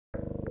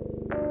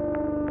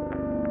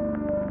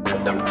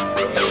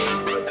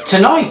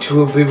Tonight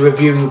we'll be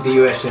reviewing the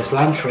USS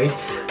Lantree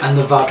and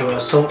the Vaadwar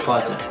Attack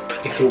Fighter.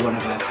 If you're one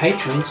of our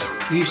patrons,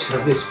 you saw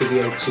this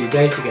video 2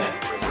 days ago.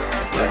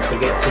 Don't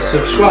forget to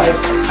subscribe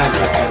and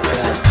hit that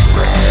bell.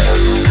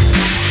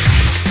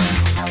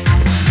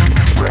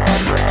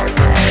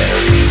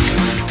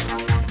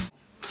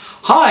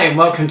 Hi and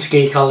welcome to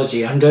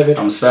Geekology. I'm David.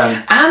 I'm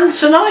Sven. And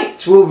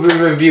tonight we'll be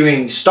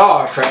reviewing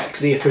Star Trek,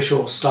 the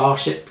official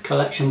Starship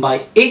collection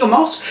by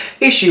Eaglemoss,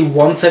 issue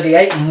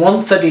 138 and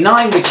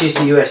 139, which is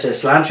the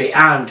USS Lantree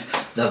and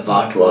the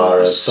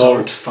Vaadwar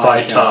Attack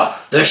Fighter.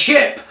 The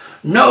ship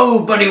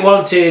nobody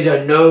wanted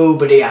and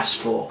nobody asked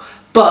for.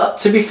 But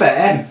to be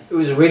fair, it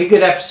was a really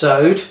good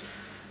episode.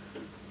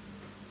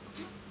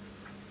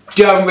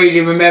 Don't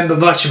really remember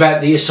much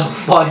about the assault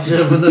fighters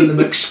other than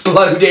them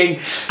exploding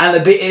and a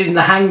bit in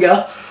the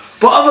hangar.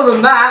 But other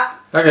than that,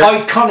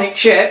 iconic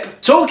ship.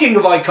 Talking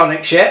of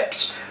iconic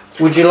ships,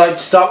 would you like to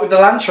start with the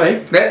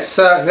Lantree?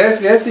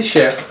 There's the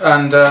ship,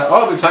 and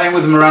I'll be playing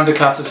with the Miranda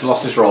class that's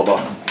lost its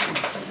robot.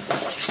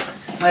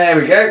 There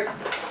we go.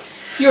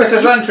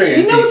 USS Lantree,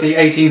 NCC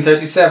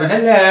 1837.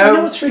 Hello. You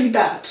know what's really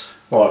bad?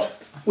 What?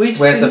 Where's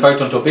the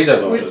Vaughton torpedo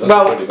launchers?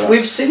 Well,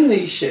 we've seen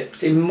these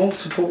ships in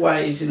multiple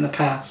ways in the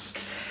past.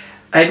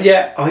 And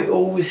yet, I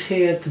always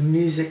hear the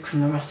music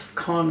from the Wrath of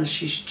Khan as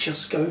she's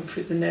just going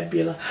through the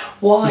nebula.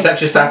 Why? Is that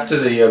just after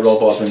the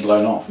robot's been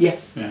blown off? Yeah.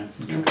 Yeah.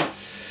 Okay.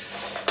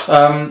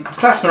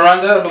 Class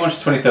Miranda,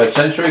 launched 23rd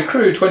century.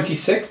 Crew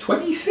 26.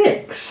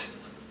 26?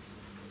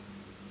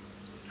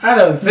 I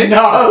don't think so.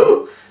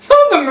 No!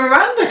 Not the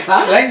Miranda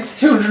class! Length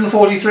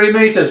 243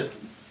 metres.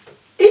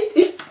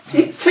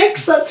 It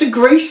takes that to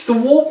grease the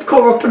warp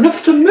core up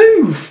enough to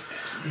move.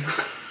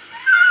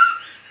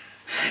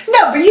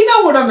 No, but you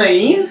know what I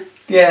mean.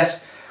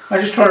 Yes, I'm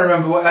just trying to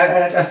remember what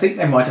I think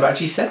they might have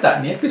actually said that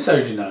in the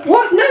episode. You know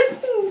what? No,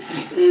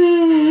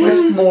 well,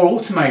 it's more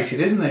automated,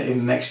 isn't it,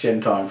 in next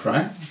gen time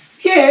frame?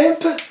 Yeah,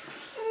 but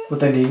would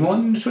they need more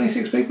than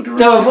 26 people to run?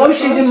 There were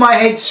voices in my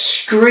head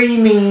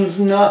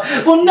screaming. No,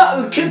 well,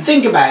 no.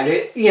 Think about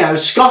it. You know,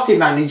 Scotty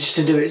managed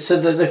to do it so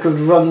that they could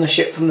run the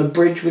ship from the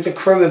bridge with a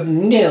crew of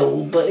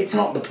 0, but it's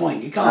not the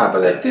point. You can't. Ah,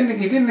 but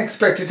he didn't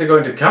expect it to go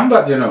into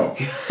combat, you know.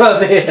 Well,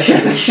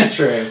 that's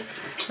true.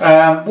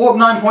 Warp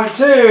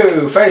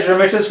 9.2, phaser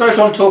emitters,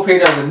 photon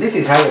torpedoes, and this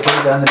is how they put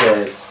it down the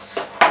base.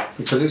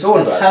 Because it's all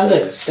about the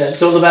base.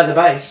 It's all about the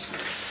base.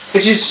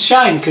 Which is a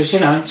shame, because, you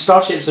know,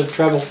 starships have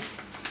trouble.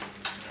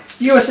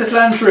 USS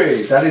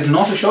Lantree, that is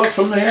not a shot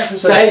from the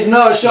episode. That is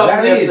not a shot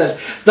from the episode.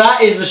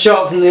 That is a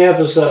shot from the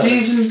episode.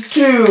 Season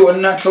 2, a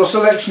natural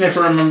selection, if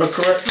I remember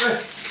correctly.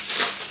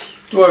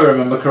 Do I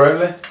remember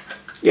correctly?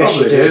 Yes,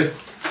 probably you do.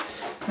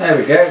 There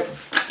we go.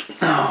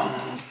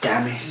 Oh,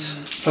 damn it.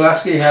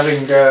 Pulaski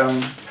having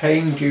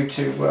pain due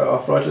to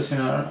arthritis in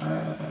her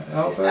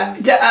elbow.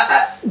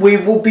 We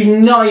will be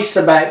nice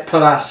about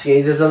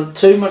Pulaski. There's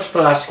too much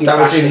Pulaski bashing.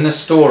 That was in the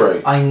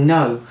story. I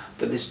know,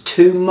 but there's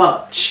too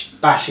much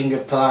bashing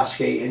of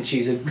Pulaski, and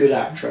she's a good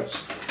actress.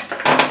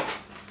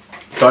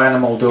 Diana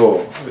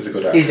Muldaur is a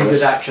good actress. Is a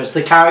good actress.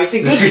 The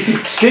character,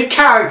 good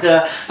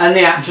character, and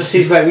the actress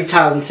is very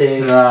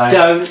talented. Right.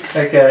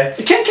 Okay.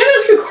 Can I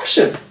ask you a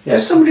question?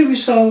 Yes. As somebody with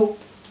so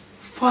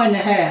fine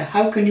hair,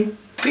 how can you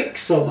pick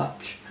so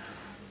much?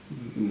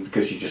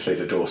 Because you just leave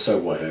the door so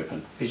wide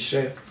open. It's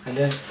true, I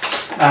do.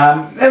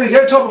 There we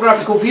go,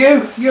 topographical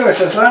view.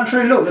 USS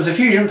Lantree, look, there's a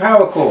fusion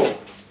power core.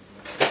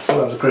 Oh,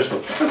 that was a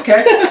crystal.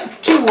 Okay,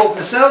 2 warp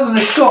nacelles and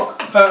a shock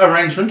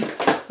arrangement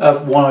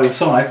of one either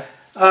side.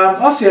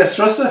 RCS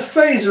thruster,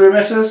 phaser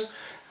emitters,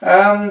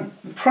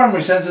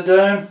 primary sensor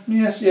dome,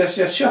 yes,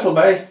 shuttle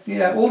bay,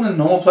 yeah, all in the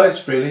normal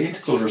place really,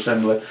 intercooler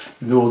assembly,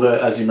 and all the,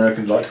 as the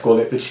Americans like to call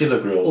it, the chiller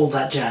grill. All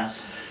that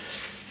jazz.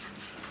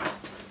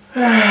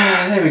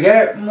 There we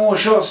go, more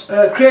shots.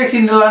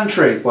 Creating the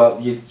Lantree. Well,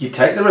 you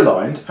take the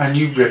Reliant and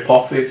you rip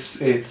off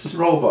its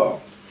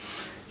robot.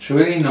 It's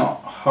really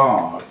not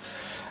hard.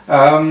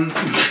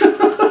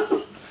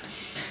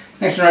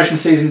 Next Generation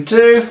Season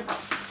 2.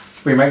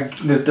 We make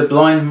the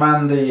blind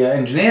man the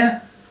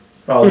engineer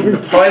rather than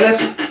the pilot.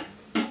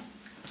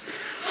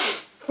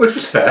 Which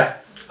was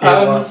fair.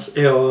 It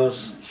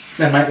was.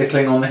 Then make the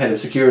Klingon the head of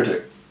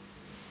security.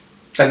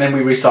 And then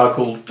we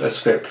recycled a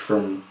script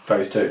from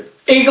Phase 2.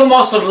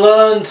 Eaglemoss have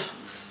learned.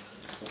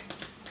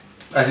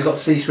 Has it got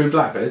see-through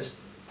black bits?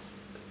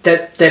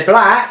 They're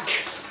black.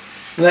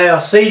 They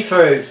are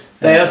see-through.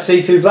 They are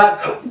see-through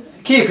black.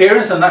 Key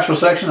appearance and natural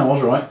selection, I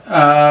was right.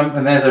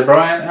 And there's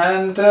O'Brien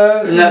and...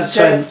 that's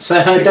Sven.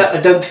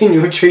 I don't think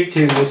you were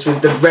treating this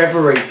with the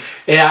reverie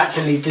it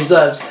actually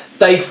deserves.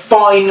 They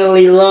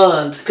finally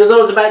learned. Because I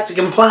was about to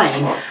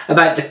complain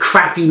about the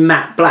crappy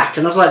matte black.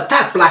 And I was like,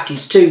 that black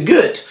is too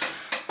good.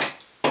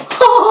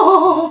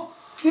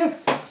 Yeah,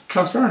 it's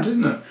transparent,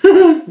 isn't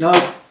it? No.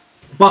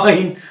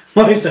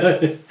 Mine's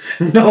not.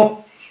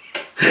 No.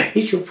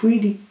 It's so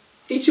pretty.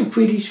 It's so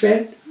pretty,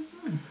 Sven.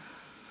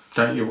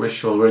 Don't you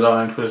wish your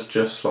Reliant was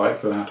just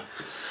like that?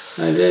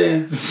 I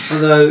do.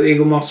 Although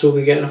Eaglemoss will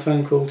be getting a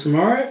phone call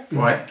tomorrow.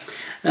 Why?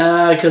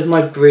 Because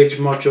my bridge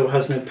module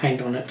has no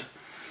paint on it.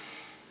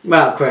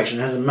 Well, correction,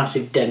 it has a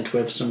massive dent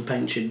where some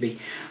paint should be.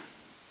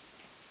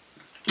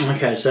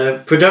 Okay, so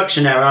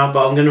production error,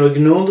 but I'm going to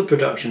ignore the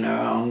production error.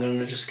 I'm going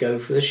to just go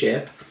for the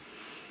ship.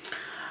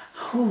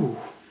 Ooh.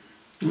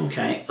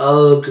 Okay,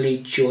 ugly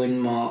join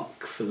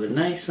mark for the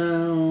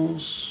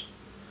nacelles.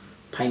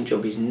 Paint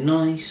job is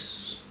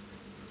nice.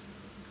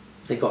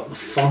 They got the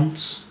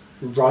fonts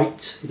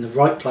right, in the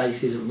right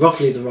places,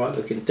 roughly the right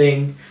looking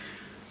thing.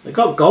 They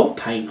got gold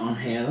paint on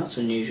here, that's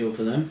unusual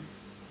for them.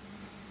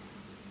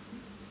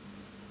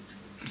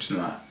 Isn't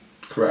that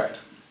correct?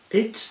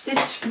 It's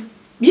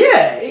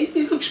yeah,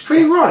 it looks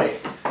pretty right.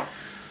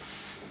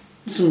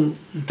 Some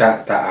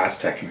that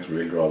Aztecing is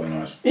really rather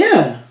nice.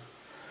 Yeah.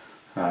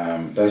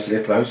 Those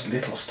little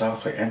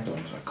Starfleet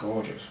emblems are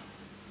gorgeous.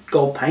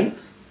 Gold paint.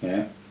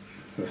 Yeah.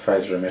 The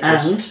phaser emitters.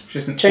 And which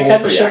isn't check out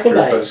the awfully shuttle accurate,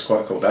 but bays. it's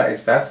quite cool.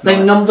 That's They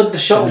nice. numbered the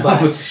shuttle They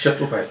numbered bays. the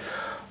shuttle bays.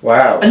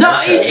 Wow. And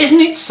no, okay. isn't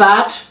it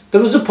sad?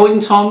 There was a point in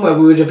time where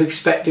we would have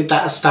expected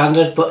that as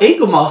standard, but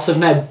Eaglemoss have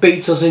now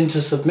beat us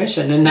into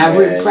submission, and now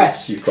we're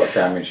impressed. You've got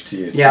damage to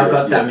use. Yeah, I've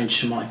got damage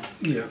to mine.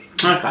 Yeah.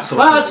 Okay. So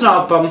Well, that's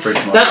not a problem.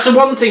 That's the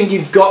one thing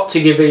you've got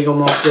to give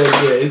Eaglemoss their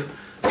due.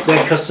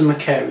 Their customer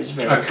care is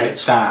very good.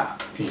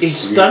 That is It's really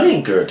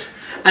stunning. good.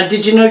 And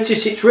did you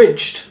notice it's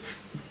ridged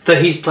for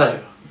his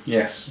pleasure?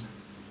 Yes.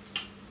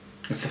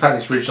 It's the fact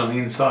it's ridged on the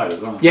inside as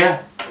well.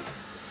 Yeah.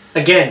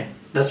 Again,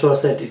 that's what I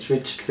said. It's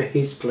ridged for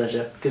his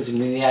pleasure, because on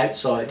the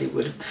outside it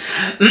would have.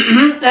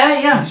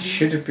 Yeah. It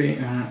should have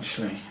been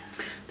actually.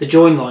 The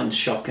join line's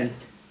shocking.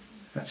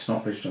 That's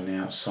not ridged on the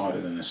outside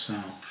of the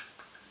nacelle.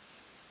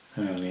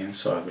 Only on the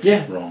inside, which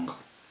Yeah. is wrong.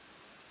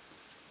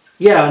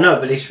 Yeah, I know,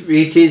 but they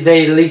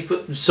at least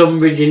put some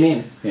ridging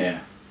in. Yeah.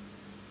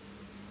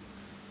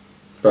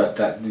 But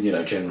that, you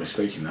know, generally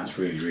speaking, that's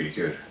really, really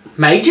good.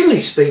 Majorly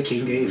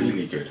speaking, even.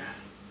 Really good.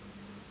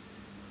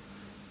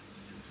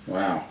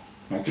 Wow.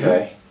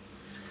 Okay.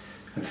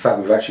 And the fact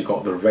we've actually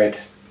got the red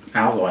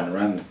outline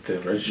around the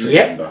registry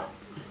number.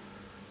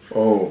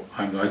 Oh,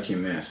 I'm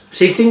liking this.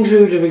 See, things we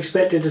would have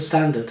expected as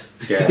standard.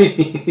 Yeah.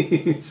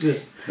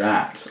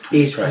 That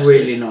is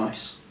really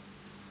nice.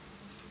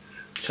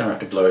 Shall we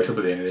have to blow it up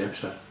at the end of the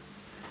episode?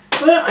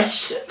 Well,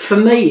 for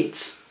me,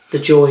 it's the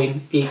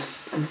join.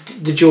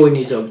 The join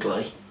is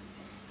ugly.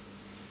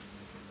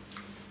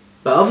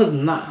 But other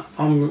than that,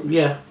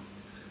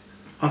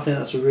 I think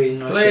that's a really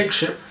nice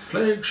ship.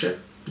 Plague ship.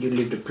 You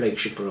leave the plague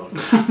ship on.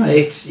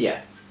 It's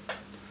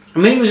I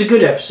mean, it was a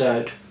good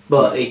episode,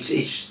 but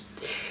it's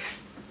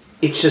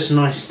just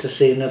nice to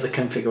see another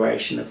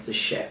configuration of the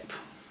ship.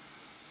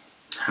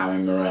 How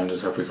many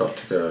Mirandas have we got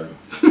to go?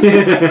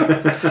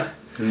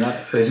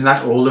 Isn't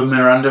that all the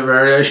Miranda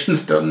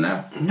variations done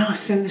now? No, I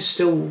think there's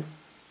still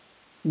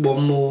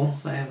one more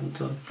they haven't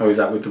done. Oh, is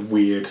that with the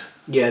weird?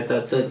 Yeah,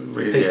 the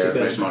piece of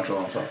goes.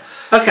 module on top.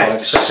 Okay, Right, okay.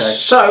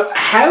 So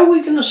how are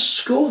we going to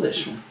score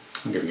this one?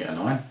 I'm giving it a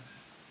 9.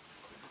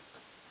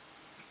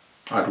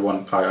 I'd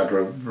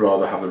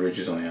rather have the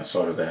ridges on the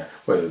outside of there.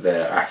 Whether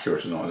they're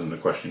accurate or not isn't a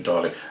question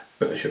entirely,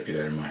 but they should be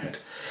there in my head.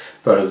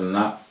 But other than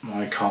that,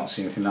 I can't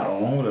see anything that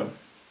wrong with them.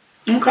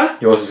 Okay.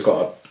 Yours has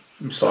got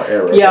a slight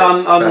error. Yeah,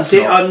 I'm not going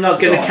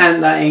to design. count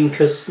that in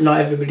because not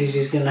everybody's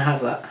is going to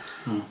have that.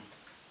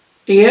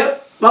 Yeah,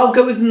 I'll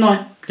go with the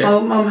 9. Yeah.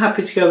 I'm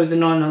happy to go with the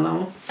 9 on that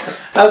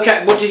one.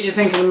 Okay, what did you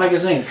think of the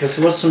magazine? Because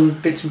there was some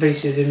bits and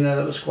pieces in there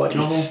that was quite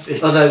novel,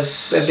 It's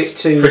although a bit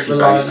too pretty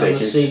reliant basic. on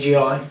the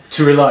CGI.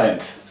 Too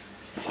reliant.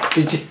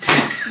 Did you?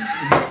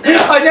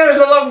 I know it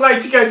was a long way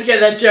to go to get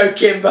that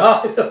joke in, but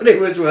I thought it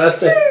was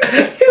worth it.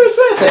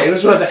 It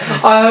was worth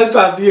it. I hope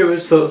our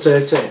viewers thought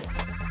so too.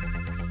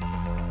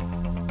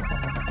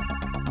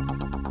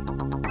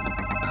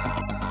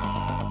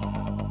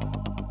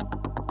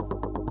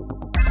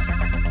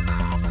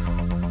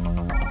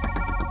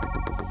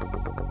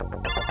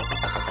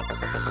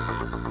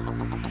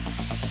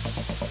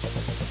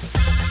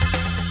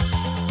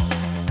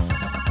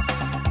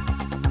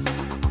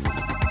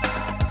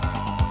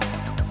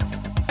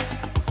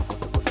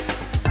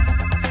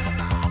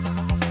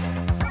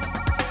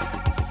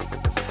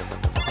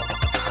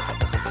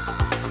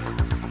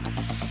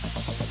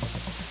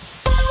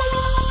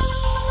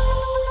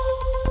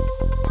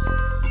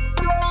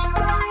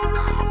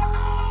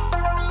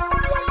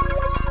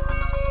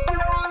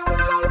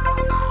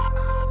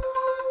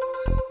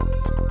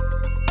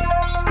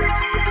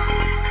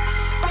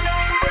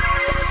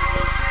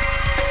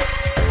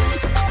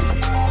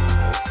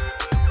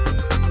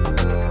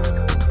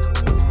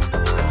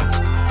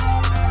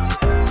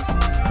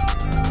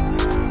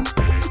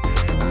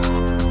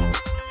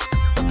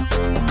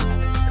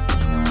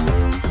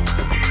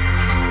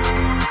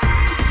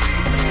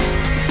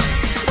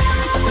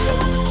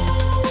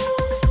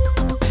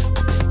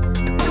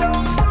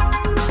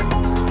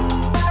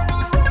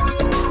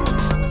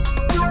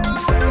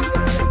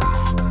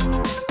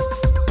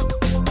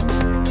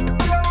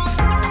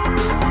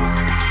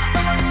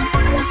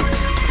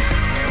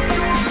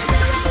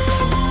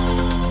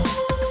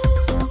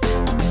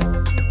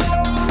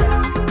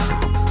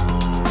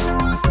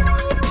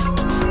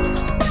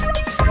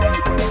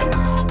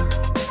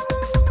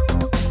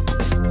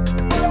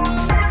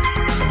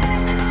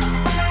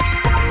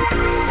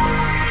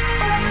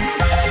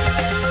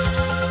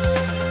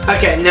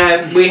 Okay,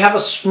 now we have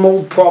a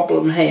small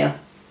problem here.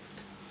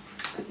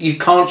 You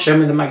can't show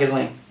me the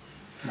magazine.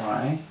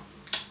 Why?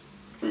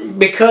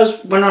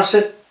 Because when I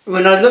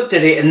looked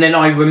at it and then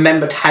I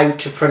remembered how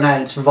to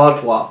pronounce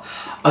Vaadwar,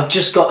 I've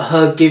just got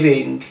her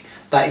giving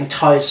that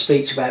entire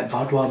speech about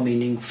Vaadwar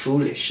meaning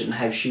foolish and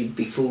how she'd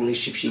be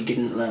foolish if she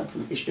didn't learn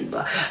from history and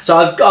blah. So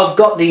I've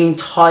got the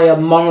entire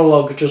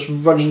monologue just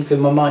running through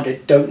my mind. I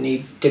don't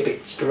need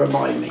divots to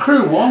remind me.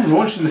 Crew 1,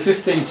 launched in the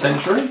 15th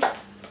century.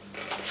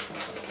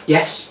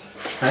 Yes.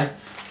 Okay.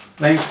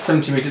 Length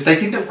 70 metres. They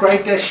didn't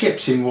upgrade their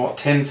ships in what,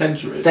 10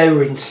 centuries? They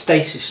were in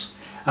stasis.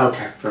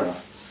 Okay, fair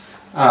enough.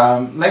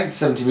 Length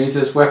 70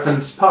 metres,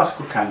 weapons,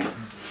 particle cannon.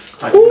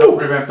 I do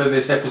not remember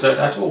this episode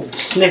at all.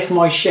 Sniff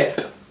my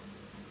ship.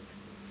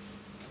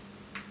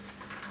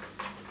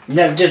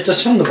 No,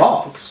 just from the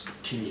box.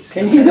 Jeez.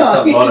 Can you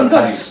not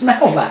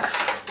smell that?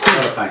 A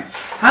lot of pain.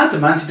 Hands are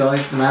mounted on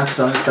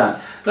its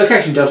stand.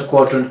 Location Delta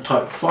Quadrant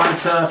type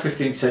fighter,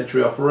 15th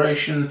century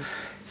operation,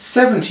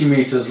 70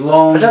 metres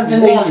long. I don't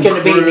think there's going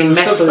to be any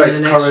metal in the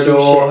next corridor.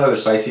 few It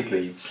was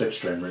basically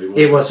slipstream, really.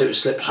 It was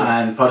slipstream.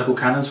 And particle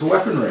cannons for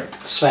weaponry.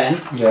 Sven.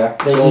 Yeah,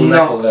 there's all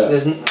metal there.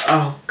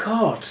 Oh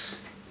God.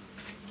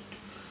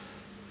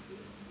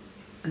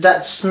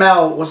 That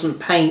smell wasn't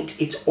paint,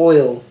 it's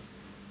oil.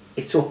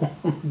 It's all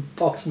on the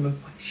bottom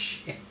of my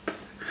ship.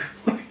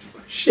 Why is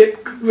my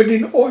ship covered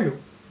in oil?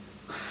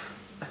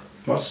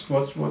 What's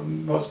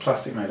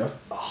plastic made of?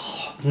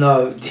 Oh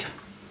no.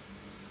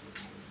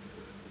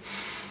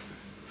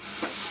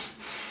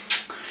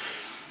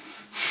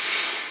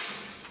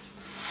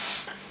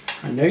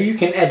 I know you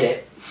can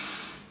edit.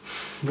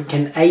 We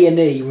can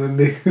A&E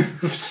remove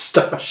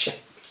Starships.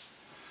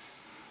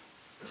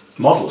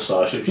 Model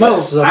Starships. Model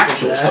yes.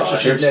 Starships. Actual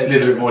Starships. A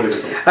little bit more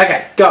difficult.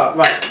 Okay, go on,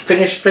 right.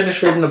 Finish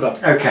reading the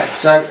book. Okay,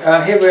 so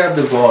here we have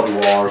the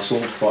Vaadwar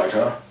Assault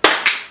Fighter,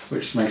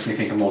 which makes me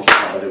think of Mortal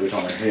Kombat every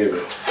time I hear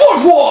it.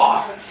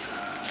 Vaadwar!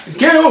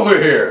 Get over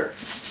here!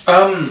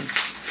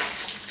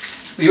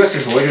 The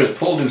USS Voyager is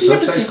pulled in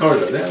subspace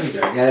corridor. There we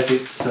go. Yes,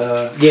 it's...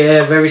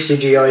 yeah, very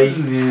CGI.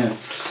 Yeah.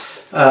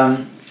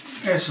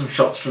 Here's some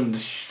shots from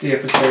the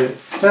episode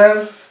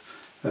itself.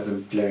 Of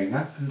them blowing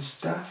up and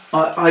stuff.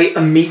 I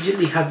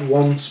immediately had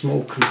one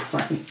small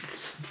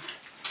complaint.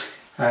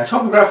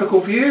 Topographical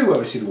view, where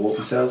we see the warp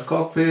nacelles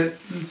cockpit.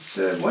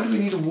 Why do we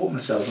need a warp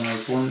nacelles on a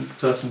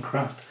one-person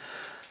craft?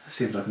 That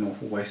seems like an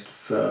awful waste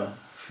of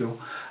fuel.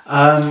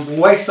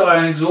 Waste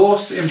iron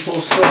exhaust,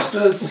 impulse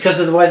thrusters.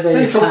 Because of the way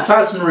they central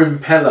plasma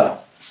impeller.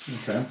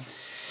 Okay.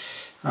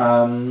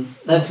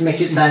 Let's make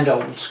it sound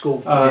old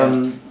school.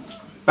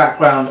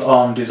 Background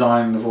on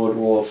designing the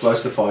Vaadwar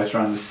close the fighter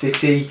around the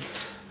city.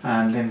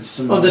 And then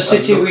some. The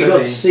city we got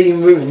to see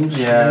in ruins.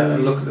 Yeah,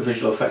 look at the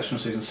visual effects from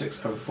season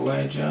 6 of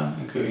Voyager,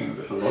 including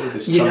a lot of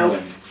this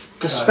tunneling.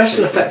 The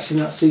special effects in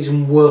that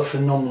season were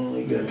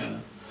phenomenally good.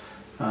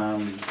 Yeah.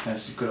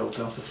 There's a good old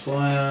Delta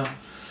Flyer.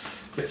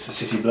 Bits of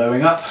city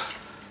blowing up.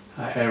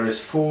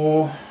 Ares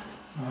 4.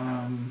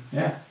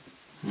 Yeah,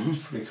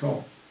 pretty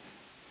cool.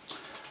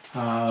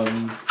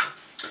 And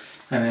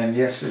then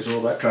yes, it's all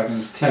about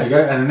Dragon's Teeth. There we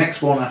go. And the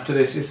next one after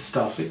this is the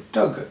Starfleet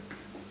Dug.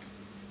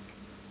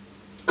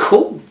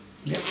 Cool.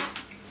 Yep.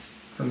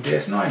 From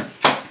DS9.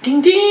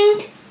 Ding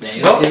ding. There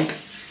you go.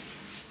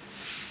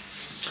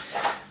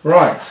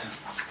 Right.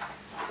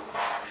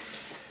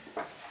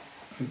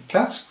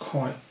 That's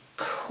quite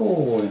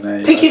cool.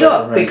 Pick it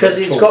up because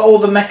it's got all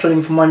the metal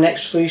in for my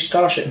next 3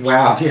 starships.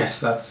 Wow. Yes,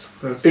 that's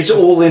it's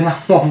all in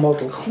that one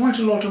model. Quite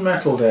a lot of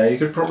metal there. You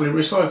could probably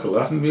recycle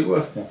that and be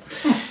worth more.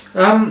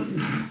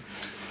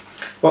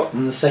 What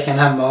in the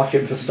second-hand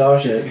market for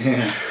starships?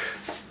 Yeah.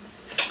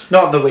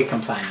 Not that we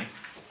complaining.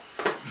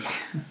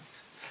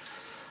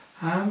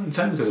 It's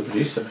only because I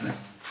produced so many.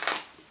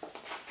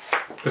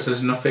 Because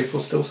there's enough people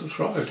still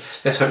subscribed.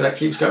 Let's hope that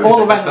keeps going. All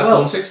around the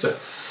world. 160.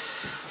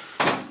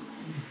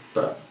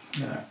 But,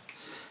 you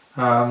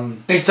know.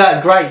 It's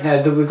that great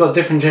now that we've got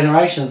different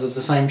generations of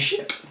the same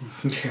ship.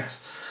 Yes.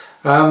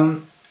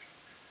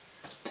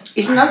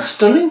 Isn't that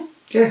stunning?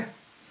 Yeah.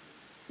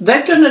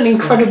 They've done an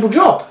incredible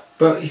job.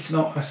 But it's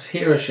not a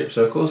hero ship,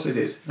 so of course they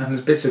did. And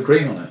there's bits of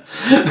green on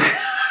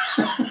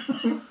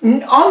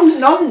it.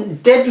 I'm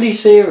deadly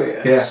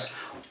serious. Yeah.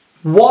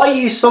 Why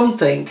use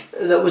something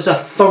that was a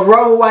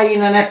throwaway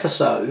in an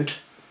episode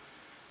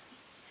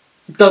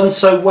done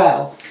so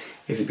well?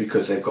 Is it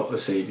because they've got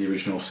the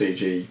original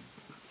CG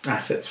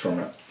assets from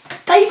it?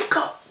 They've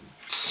got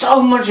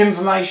so much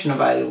information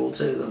available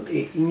to them.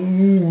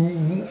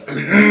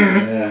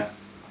 Yeah.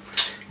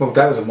 Well,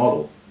 that was a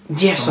model.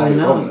 Yes, I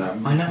know.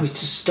 I know,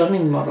 it's a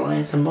stunning model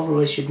and it's a model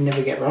they should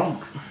never get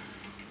wrong.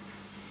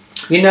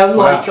 You know,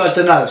 like, I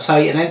don't know,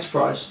 say an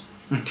Enterprise.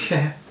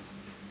 Yeah.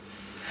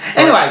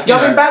 Anyway,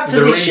 going back to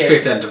this ship. The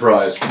refit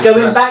Enterprise.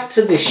 Going back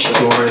to this ship.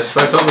 Glorious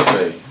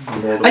photography.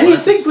 And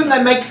you'd think when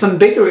they make them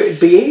bigger it'd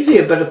be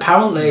easier, but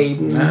apparently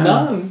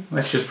no.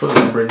 Let's just put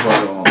them in bridge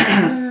model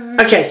on.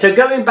 Okay, so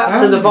going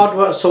back to the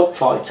Vaadwar Assault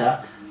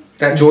Fighter.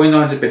 That join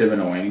line's a bit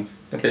annoying.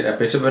 A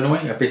bit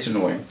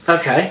annoying.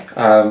 Okay.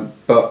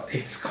 But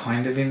it's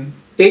kind of in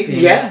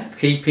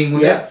keeping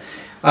with it.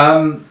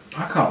 I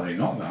can't really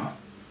knock that.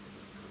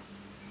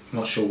 I'm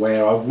not sure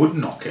where I would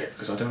knock it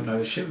because I don't know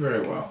the ship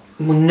very well.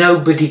 Well,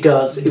 nobody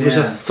does. It was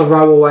a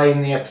throwaway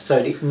in the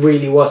episode. It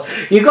really was.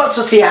 You got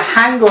to see a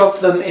hanger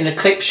of them in a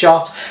clip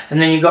shot, and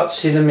then you got to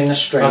see them in a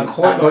string. I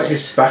quite like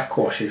this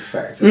backwash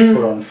effect that's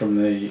put on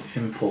from the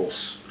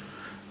impulse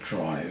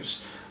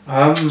drives.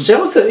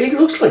 So it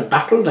looks like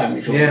battle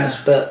damage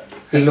almost, but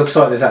it looks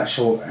like there's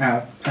actual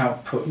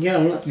output.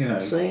 Yeah, you know,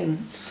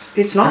 saying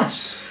it's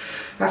nice.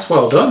 That's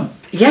well done.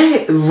 Yeah,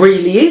 it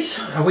really is.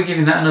 Are we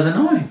giving that another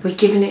 9? We're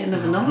giving it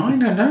another 9.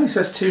 No. So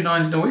that's 2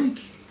 9s in a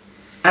week.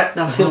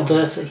 I feel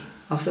dirty.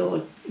 I feel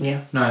like,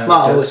 yeah. No, well,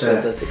 I always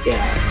feel dirty,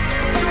 yeah.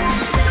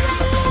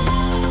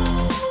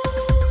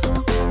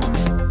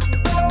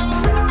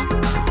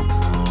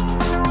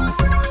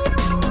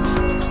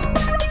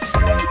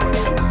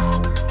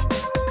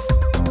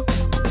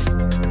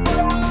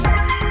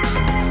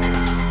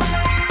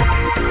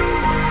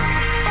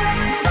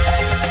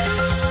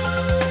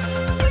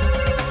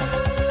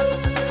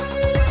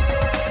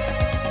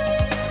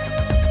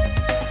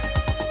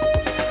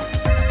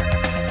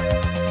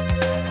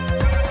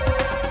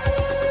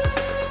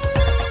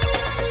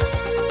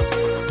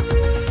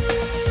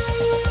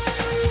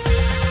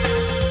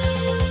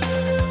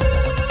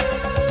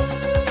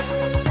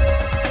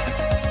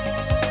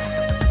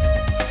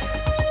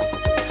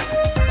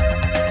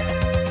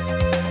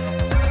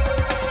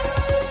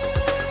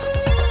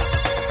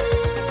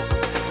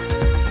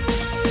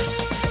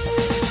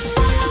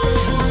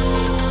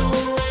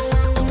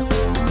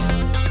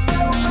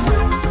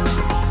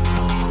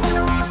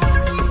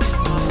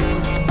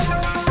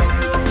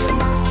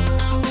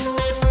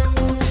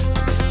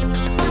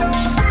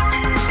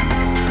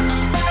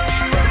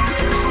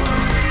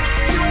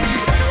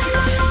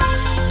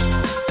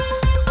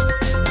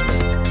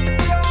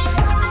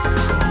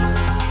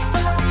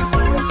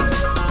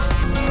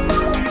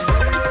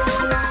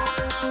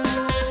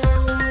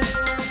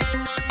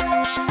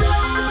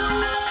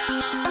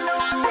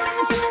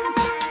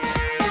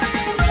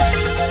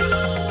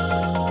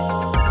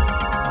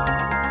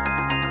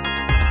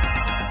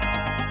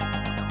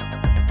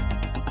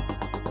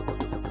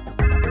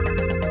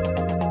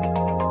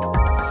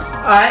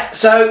 Alright,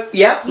 so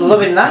yeah,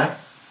 loving that.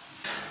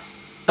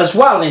 As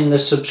well, in the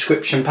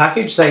subscription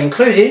package, they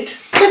included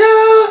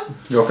ta-da!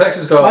 Your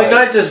collector's guide. My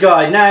collector's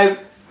guide. Now, I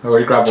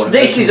already grabbed one.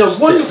 This is a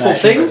wonderful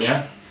thing.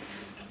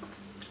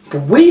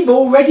 But we've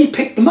already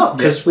picked them up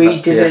because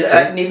we did it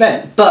at an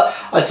event. But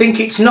I think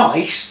it's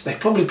nice. They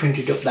probably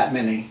printed up that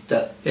many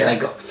that they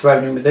got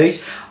thrown in with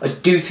these. I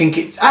do think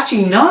it's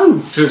actually no.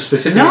 So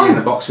specifically in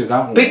the box with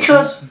that one.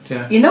 Because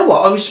you know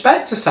what I was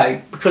about to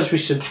say because we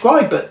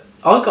subscribed, but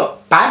I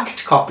got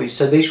bagged copies,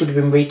 so these would have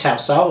been retail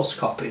sales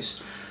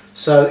copies.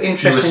 So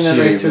interesting that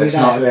they threw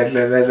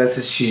that. Let's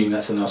assume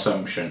that's an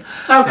assumption.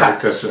 Okay.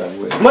 Because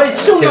well,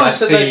 it's still nice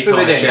that they threw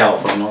it in.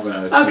 Shelf, I'm not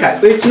going to. Okay,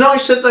 but it's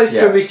nice that they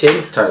threw it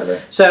in. Totally.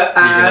 So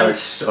even though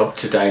it's up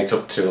to date,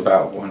 up to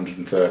about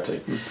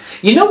 130.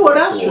 You know what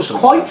else was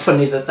quite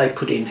funny that they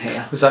put in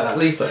here? Was that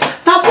leaflet?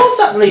 That was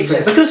that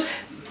leaflet because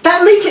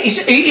that leaflet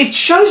it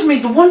shows me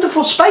the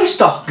wonderful space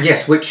dock.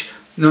 Yes, which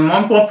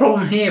my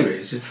problem here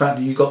is the fact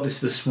that you got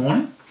this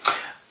morning.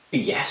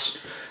 Yes.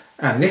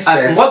 And this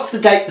says. What's the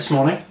date this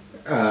morning?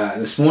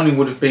 This morning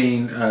would have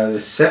been the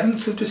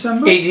 7th of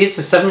December. It is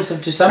the 7th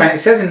of December. And it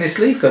says in this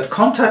leaflet,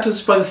 contact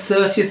us by the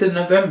 30th of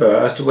November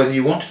as to whether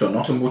you want it or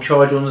not, and we'll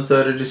charge you on the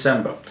 3rd of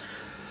December.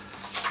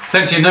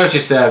 Plenty of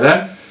notice there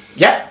then.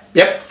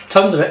 Yep,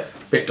 tons of it.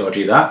 Bit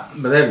dodgy that,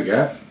 but there we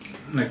go.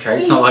 Okay,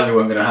 it's not like you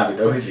weren't going to have it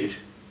though, is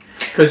it?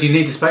 Because you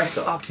need a space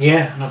dock.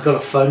 Yeah, and I've got to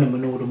phone them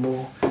and order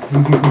more.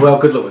 Well,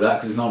 good luck with that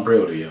because it's not on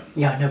pre-order yet.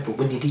 Yeah, I know, but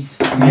when it is.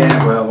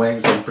 Yeah, well, when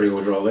it's on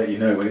pre-order, I'll let you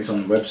know when it's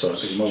on the website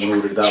because you might want to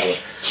order it that way.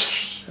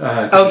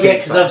 Oh yeah,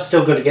 because I've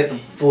still got to get the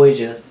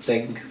Voyager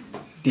thing.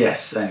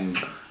 Yes, and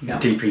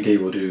DPD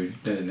will do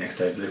the next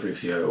day delivery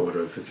if you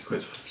order 50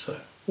 quid. So.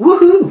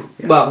 Woohoo!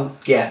 Yeah. Well,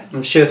 yeah,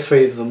 I'm sure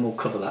 3 of them will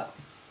cover that.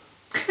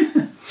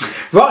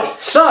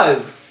 Right,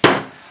 so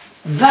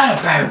that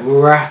about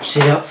wraps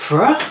it up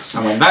for us.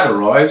 And when that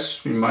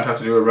arrives, we might have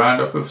to do a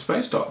roundup of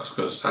space docks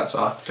because that's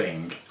our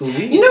thing.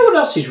 You know what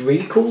else is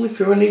really cool if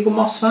you're an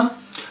Eaglemoss fan?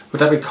 Would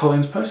that be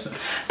Colin's poster?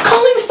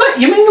 Colin's poster?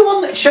 You mean the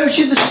one that shows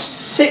you the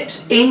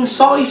ships in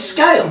size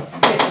scale?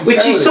 Yes,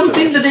 which is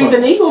something that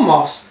even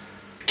Eaglemoss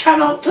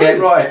cannot do. Yeah,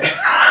 right.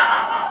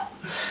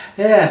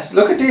 Yes,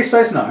 look at Deep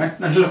Space Nine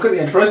and look at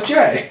the Enterprise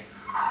J.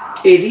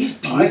 It is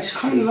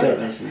beautifully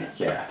done, isn't it?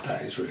 Yeah,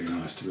 that is really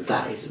nice to be fair.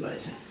 That is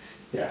amazing.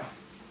 Yeah.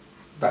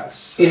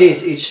 That's... It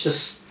is, it's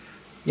just...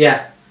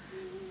 Yeah.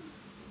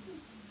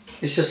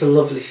 It's just a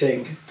lovely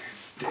thing.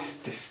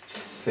 This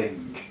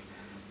thing...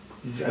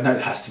 I know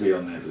it has to be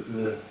on there,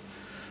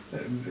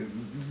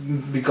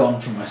 but... be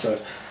gone from my side.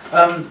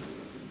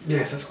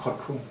 Yes, that's quite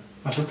cool.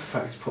 I love the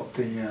fact it's put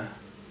the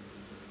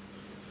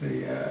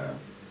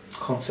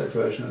concept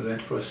version of the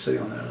Enterprise C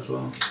on there as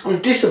well.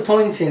 I'm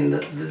disappointed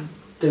that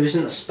there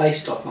isn't a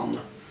space dock on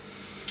there.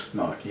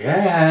 Not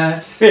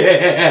yet.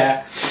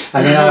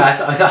 And then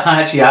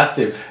I actually asked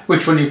him,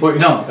 which one are you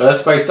putting on? Earth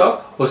Space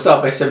Dock or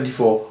Starbase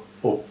 74?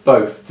 Or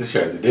both, to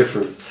show the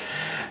difference.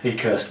 He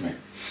cursed me.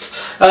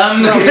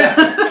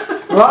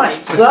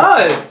 Right, so,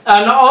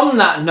 and on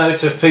that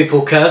note of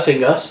people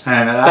cursing us,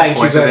 and at that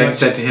point I then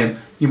said to him,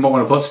 you might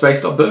want to put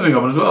Space Dock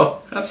Birmingham on as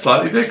well. That's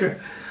slightly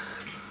bigger.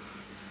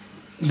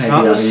 It's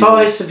not the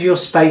size of your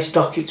space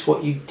dock, it's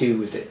what you do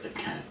with it that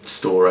counts.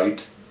 Store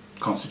 8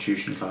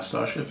 Constitution class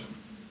starships.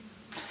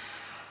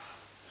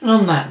 And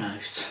on that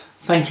note,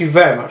 thank you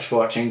very much for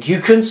watching. You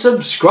can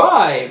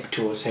subscribe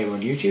to us here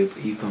on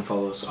YouTube. You can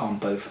follow us on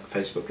both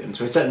Facebook and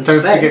Twitter. And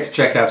don't forget to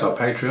check out our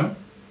Patreon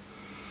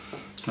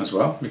as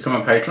well. Become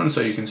a patron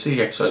so you can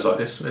see episodes like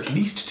this at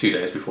least 2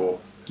 days before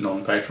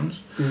non-patrons.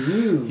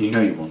 You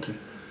know you want to.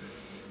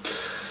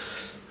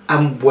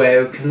 And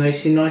where can they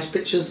see nice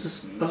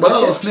pictures of the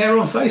ships? They're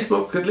on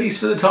Facebook, at least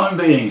for the time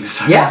being.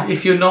 So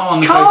if you're not on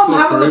the Facebook group,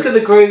 have a look at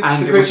the group.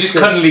 Which is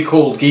currently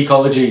called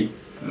Geekology,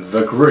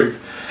 the group.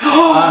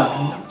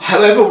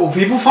 However, will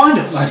people find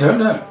us? I don't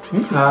know.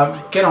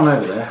 Get on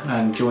over there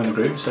and join the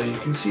group so you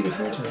can see the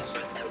photos.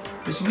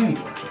 Because you know you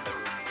want to.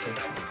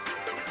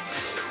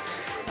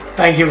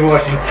 Thank you for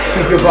watching.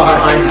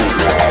 Goodbye.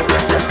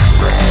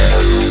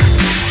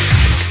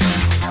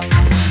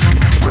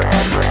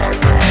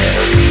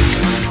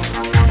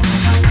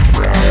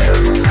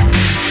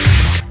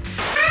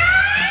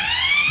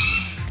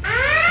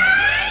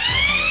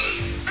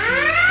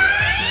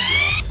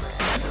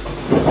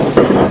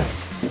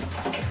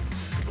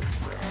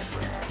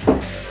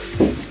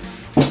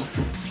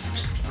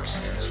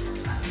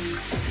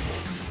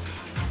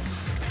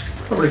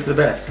 Probably for the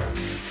best.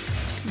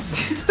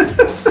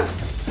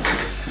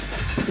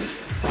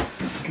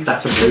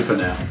 That's a blooper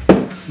now.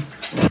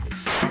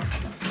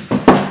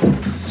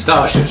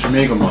 Starships from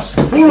Eaglemoss.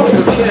 Fall off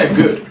your chair,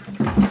 good.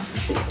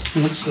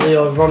 Actually,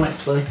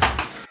 ironically.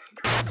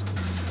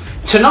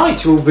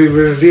 Tonight we'll be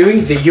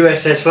reviewing the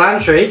USS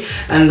Lantree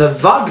and the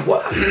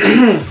Vaadwar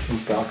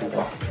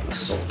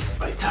Assault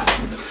Fighter.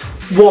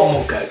 One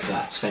more go for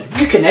that, Sven.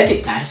 You can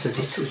edit now, so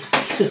this is...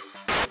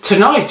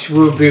 Tonight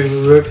we'll be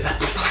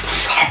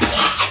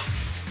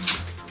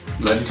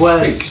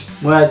learning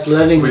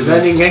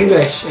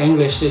English.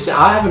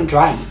 I haven't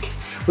drank.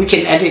 We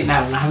can edit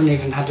now, and I haven't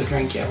even had a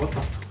drink yet. What the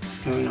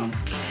f going on?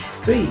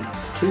 3,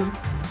 2.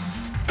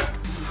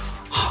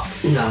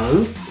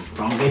 No,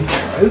 wrong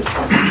intro.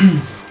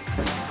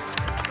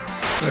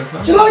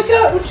 Do you like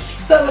that?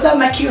 Would that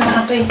make you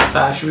happy? Is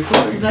that actually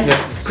recording?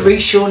 Yes.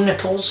 Grease your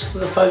nipples for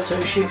the photo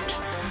shoot.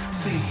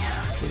 3,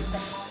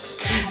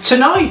 2.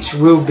 Tonight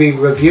we'll be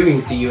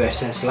reviewing the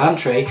USS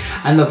Lantree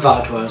and the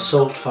Vaadwar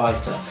Assault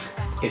Fighter.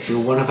 If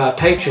you're one of our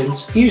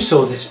patrons, you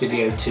saw this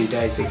video 2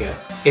 days ago.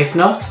 If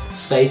not,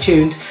 stay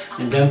tuned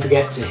and don't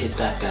forget to hit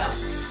that bell.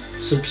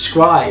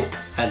 Subscribe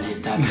and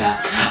hit that bell.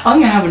 I'm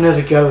going to have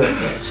another go at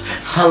this.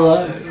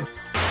 Hello.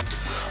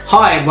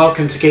 Hi and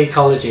welcome to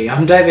Geekology.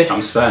 I'm David.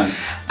 I'm Sven.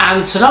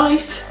 And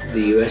tonight,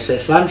 the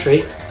USS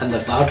Lantree and the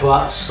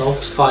Vaadwar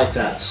Assault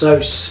Fighter. So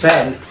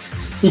Sven...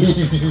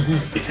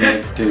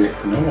 Can't do it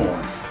the normal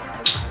one.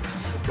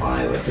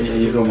 Why would the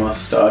Eaglemoss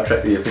Star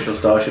Trek, the official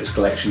Starships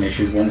collection,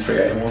 issues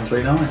 138 and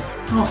 139.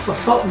 Oh, for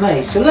fuck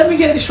me. So let me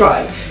get this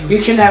right.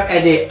 You can now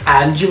edit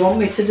and you want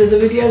me to do the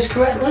videos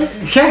correctly?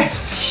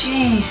 Yes!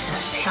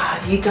 Jesus,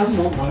 God, you don't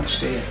want much,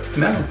 do you?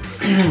 No.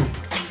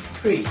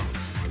 3,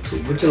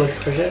 2, would you like a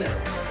fresh edit?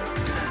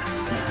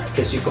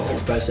 Because you've got all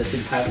the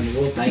processing power in the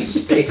world, mate.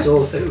 Space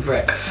all over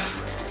it.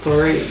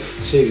 3,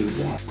 2,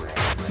 1.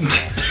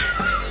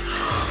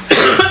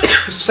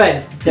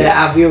 Sven, they're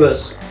our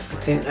viewers.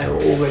 I think they're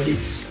all ready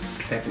to...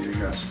 Definitely,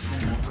 guys.